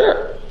that,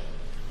 sure.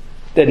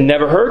 They'd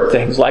never heard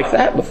things like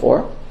that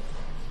before.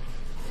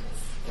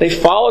 They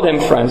followed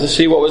Him, friends, to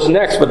see what was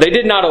next. But they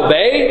did not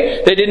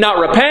obey. They did not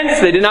repent.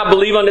 They did not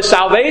believe unto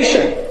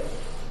salvation.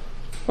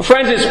 Well,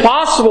 friends, it's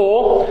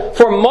possible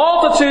for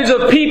multitudes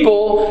of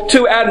people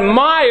to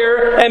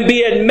admire and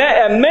be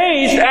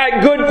amazed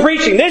at good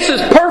preaching. This is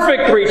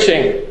perfect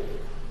preaching.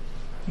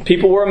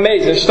 People were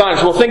amazed and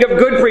astonished. Well, think of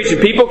good preaching.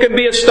 People can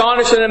be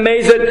astonished and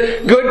amazed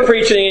at good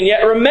preaching and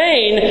yet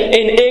remain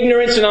in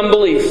ignorance and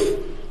unbelief.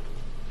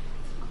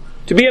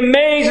 To be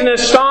amazed and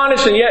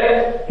astonished and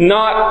yet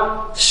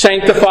not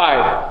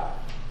sanctified.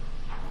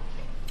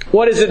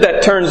 What is it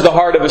that turns the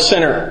heart of a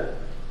sinner?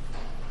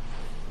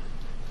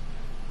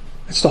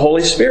 It's the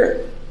Holy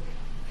Spirit.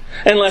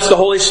 Unless the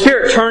Holy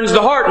Spirit turns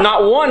the heart,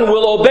 not one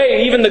will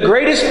obey even the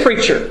greatest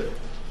preacher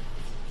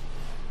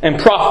and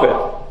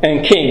prophet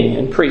and king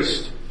and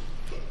priest.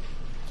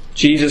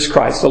 Jesus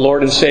Christ, the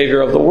Lord and Savior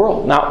of the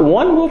world. Not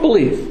one will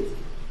believe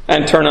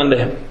and turn unto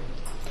Him.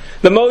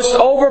 The most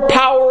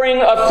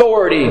overpowering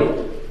authority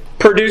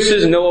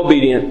produces no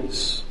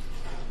obedience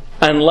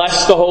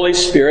unless the Holy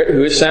Spirit,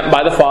 who is sent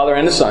by the Father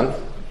and the Son,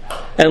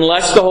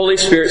 unless the Holy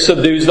Spirit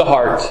subdues the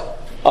heart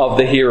of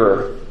the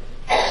hearer.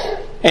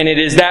 And it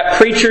is that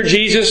preacher,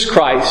 Jesus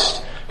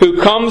Christ, who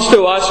comes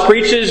to us,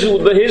 preaches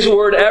His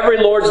Word every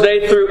Lord's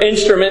Day through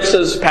instruments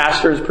as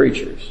pastors,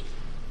 preachers.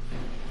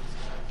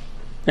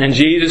 And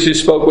Jesus, who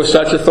spoke with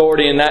such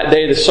authority in that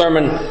day, the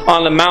Sermon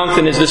on the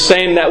Mountain, is the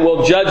same that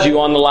will judge you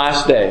on the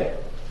last day.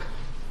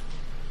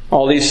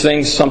 All these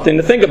things, something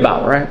to think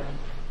about, right?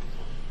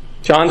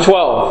 John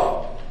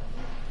 12.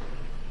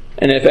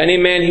 And if any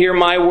man hear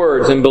my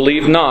words and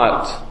believe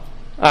not,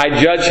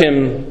 I judge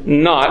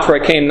him not, for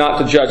I came not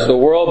to judge the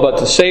world, but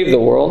to save the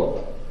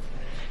world.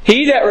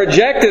 He that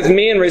rejecteth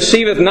me and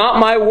receiveth not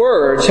my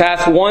words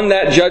hath one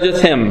that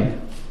judgeth him.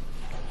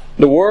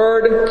 The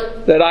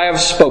word that I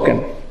have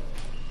spoken,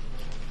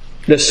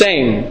 the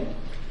same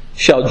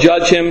shall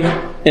judge him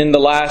in the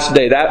last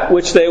day. That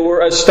which they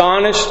were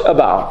astonished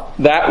about,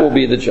 that will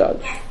be the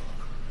judge.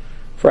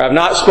 For I have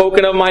not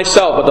spoken of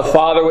myself, but the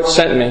Father which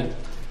sent me,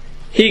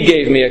 He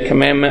gave me a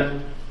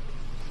commandment,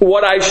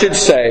 what I should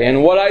say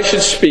and what I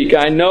should speak.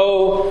 I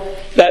know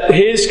that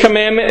His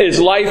commandment is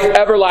life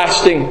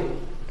everlasting.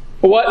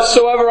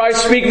 Whatsoever I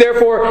speak,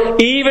 therefore,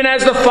 even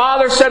as the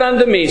Father said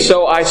unto me,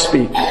 so I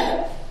speak.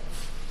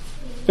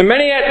 There are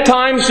many at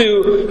times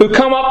who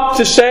come up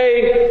to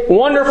say,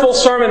 wonderful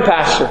sermon,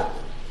 Pastor.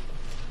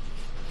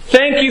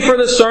 Thank you for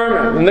the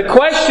sermon. And the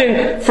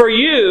question for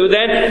you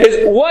then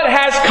is, what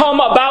has come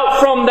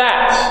about from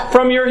that,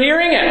 from your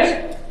hearing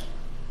it?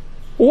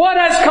 What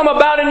has come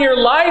about in your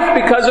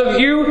life because of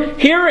you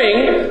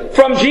hearing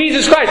from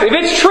Jesus Christ? If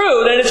it's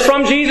true, then it's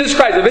from Jesus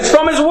Christ. If it's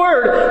from His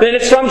Word, then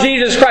it's from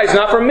Jesus Christ,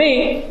 not from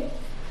me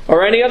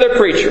or any other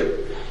preacher.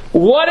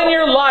 What in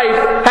your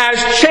life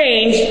has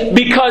changed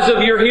because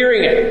of your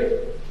hearing it?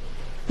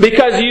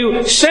 Because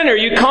you sinner,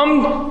 you're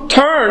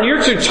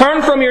to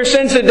turn from your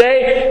sins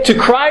today to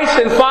Christ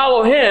and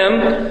follow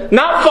Him.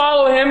 Not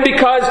follow Him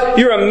because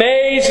you're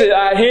amazed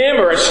at Him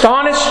or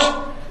astonished,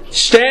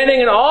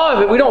 standing in awe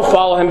of it. We don't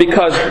follow Him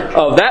because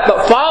of that,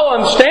 but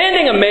follow Him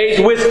standing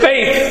amazed with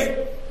faith.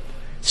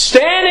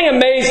 Standing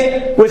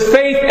amazed with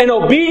faith and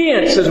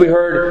obedience, as we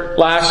heard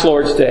last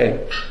Lord's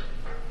Day,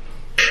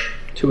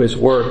 to His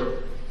Word.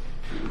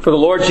 For the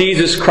Lord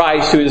Jesus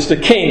Christ, who is the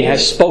King,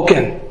 has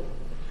spoken.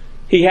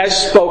 He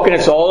has spoken.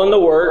 It's all in the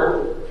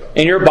Word,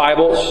 in your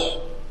Bibles.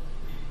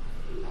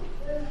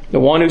 The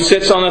one who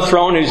sits on the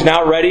throne, who's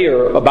now ready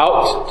or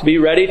about to be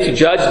ready to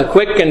judge the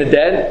quick and the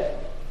dead.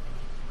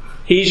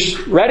 He's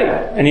ready.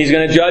 And He's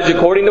going to judge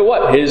according to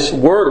what? His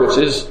Word, which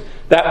is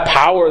that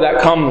power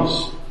that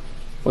comes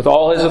with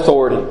all His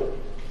authority.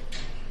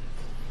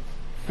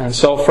 And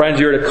so, friends,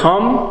 you're to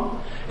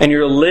come and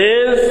you're to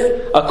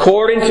live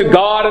according to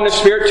God and the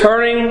Spirit,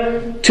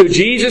 turning to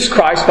Jesus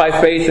Christ by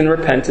faith and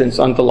repentance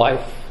unto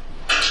life.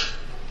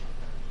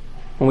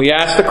 And we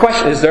ask the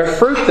question, is there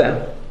fruit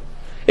then?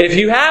 If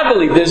you have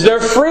believed, is there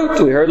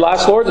fruit? We heard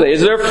last Lord's Day.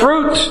 Is there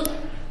fruit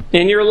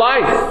in your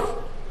life?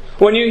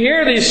 When you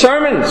hear these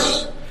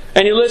sermons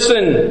and you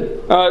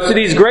listen to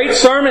these great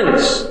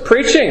sermons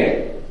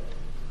preaching,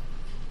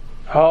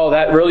 oh,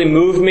 that really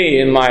moved me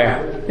in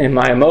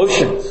my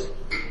emotions.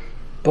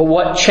 But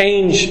what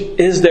change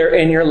is there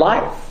in your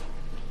life?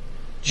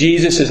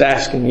 Jesus is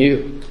asking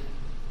you.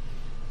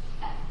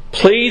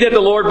 Plead that the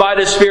Lord by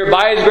the Spirit,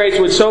 by His grace,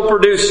 would so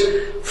produce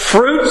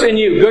fruits in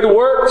you, good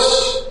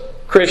works,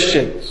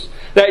 Christians,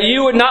 that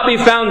you would not be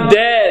found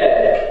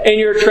dead in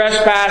your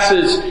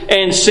trespasses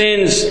and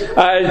sins.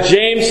 As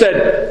James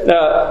said,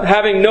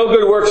 having no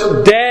good works,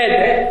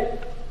 dead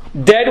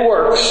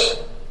works.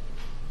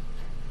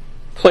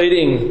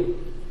 Pleading.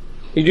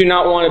 You do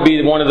not want to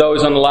be one of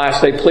those on the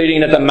last day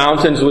pleading that the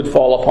mountains would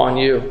fall upon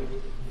you.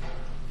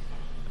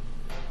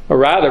 Or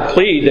rather,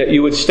 plead that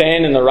you would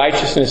stand in the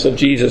righteousness of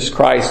Jesus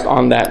Christ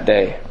on that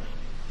day.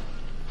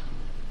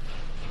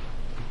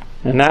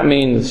 And that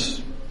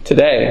means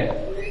today,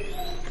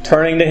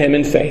 turning to Him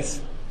in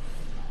faith.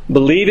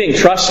 Believing,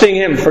 trusting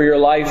Him for your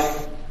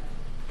life.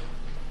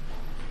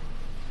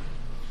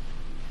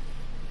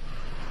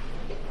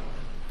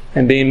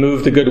 And being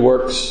moved to good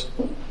works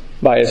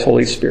by His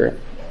Holy Spirit.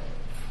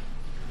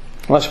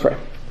 Let's pray.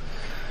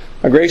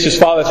 Our gracious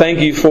Father, thank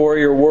You for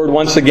Your Word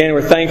once again.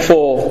 We're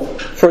thankful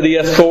for the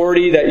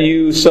authority that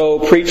You so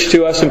preach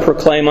to us and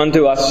proclaim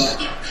unto us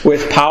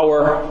with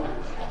power.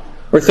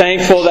 We're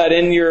thankful that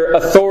in Your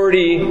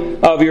authority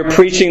of Your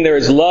preaching there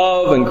is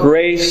love and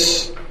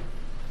grace.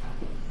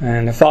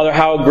 And Father,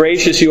 how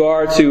gracious You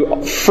are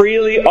to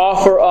freely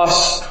offer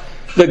us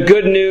the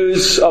good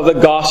news of the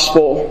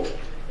gospel.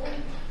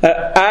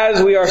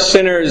 As we are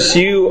sinners,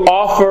 You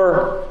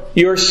offer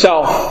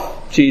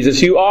Yourself,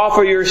 Jesus. You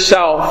offer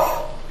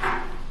Yourself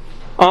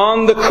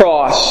on the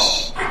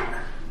cross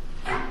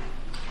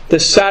to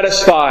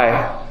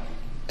satisfy,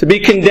 to be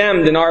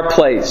condemned in our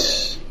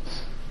place,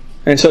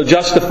 and so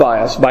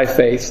justify us by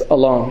faith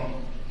alone.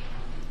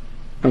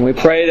 And we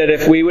pray that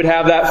if we would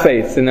have that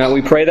faith, and that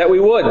we pray that we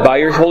would, by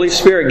Your Holy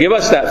Spirit, give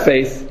us that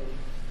faith.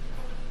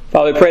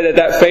 Father, we pray that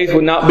that faith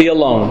would not be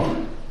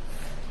alone,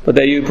 but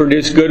that You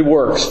produce good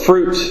works,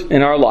 fruit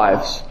in our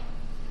lives.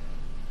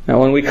 Now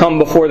when we come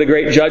before the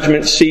great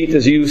judgment seat,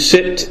 as You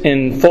sit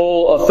in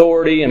full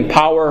authority and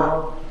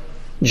power,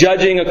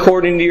 judging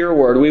according to Your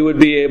Word, we would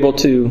be able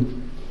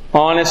to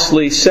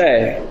honestly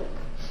say,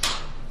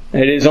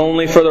 it is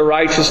only for the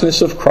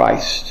righteousness of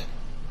Christ.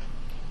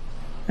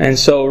 And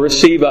so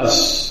receive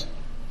us.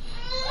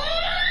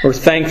 We're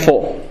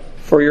thankful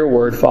for Your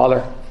Word,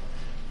 Father,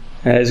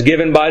 as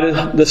given by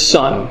the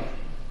Son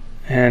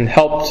and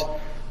helped,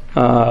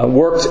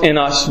 worked in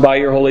us by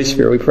Your Holy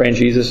Spirit. We pray in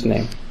Jesus'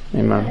 name.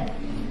 Amen.